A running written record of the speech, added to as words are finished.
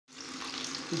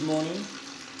Good morning,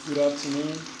 good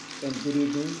afternoon, and good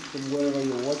evening from wherever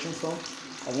you're watching from.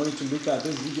 I want you to look at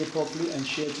this video properly and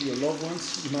share to your loved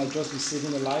ones. You might just be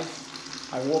saving a life.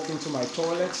 I walked into my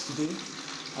toilet today,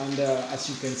 and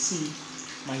as you can see,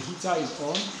 my heater is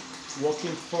on,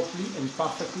 working properly and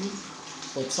perfectly.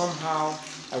 But somehow,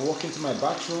 I walk into my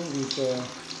bathroom with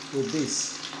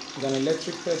an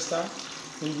electric tester,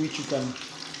 in which you can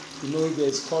know if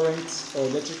there's current or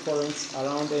electric current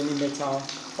around any metal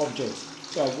object.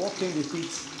 So I walked in with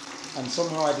it, and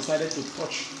somehow I decided to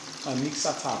touch my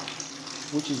mixer tab,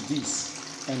 which is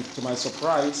this. And to my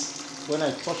surprise, when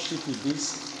I touched it with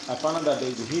this, I found out that there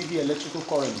is a heavy electrical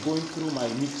current going through my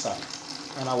mixer,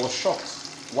 and I was shocked.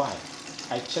 Why?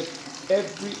 I checked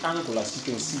every angle. As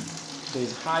you can see, there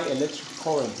is high electric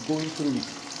current going through it.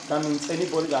 That means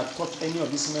anybody that touched any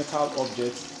of these metal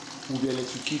objects will be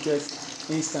electrocuted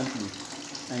instantly.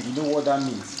 And you know what that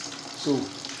means. So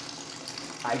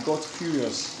I got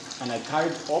curious and I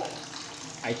carried up.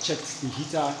 I checked the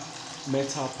heater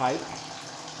metal pipe,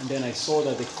 and then I saw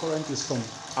that the current is from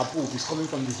above, it's coming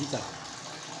from the heater,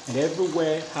 and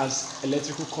everywhere has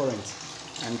electrical current,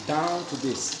 and down to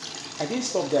this. I didn't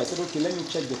stop there. I said, okay, let me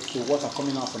check the water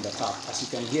coming out from the tap. As you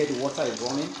can hear, the water is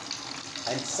running.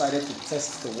 I decided to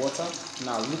test the water.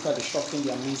 Now look at the shocking,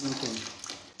 the amazing thing.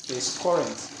 There's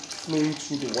current flowing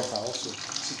through the water also,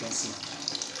 as you can see.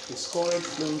 There's current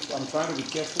flowing. I'm trying to be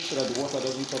careful so that the water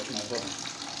doesn't touch my body.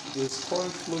 There's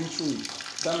current flowing through it.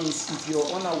 That means if you're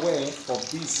unaware of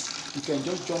this, you can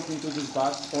just jump into this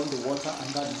bath on the water, and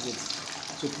that is it.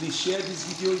 So please share this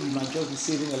video. You might just be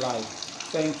saving a life.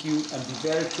 Thank you, and be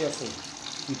very careful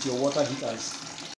with your water heaters.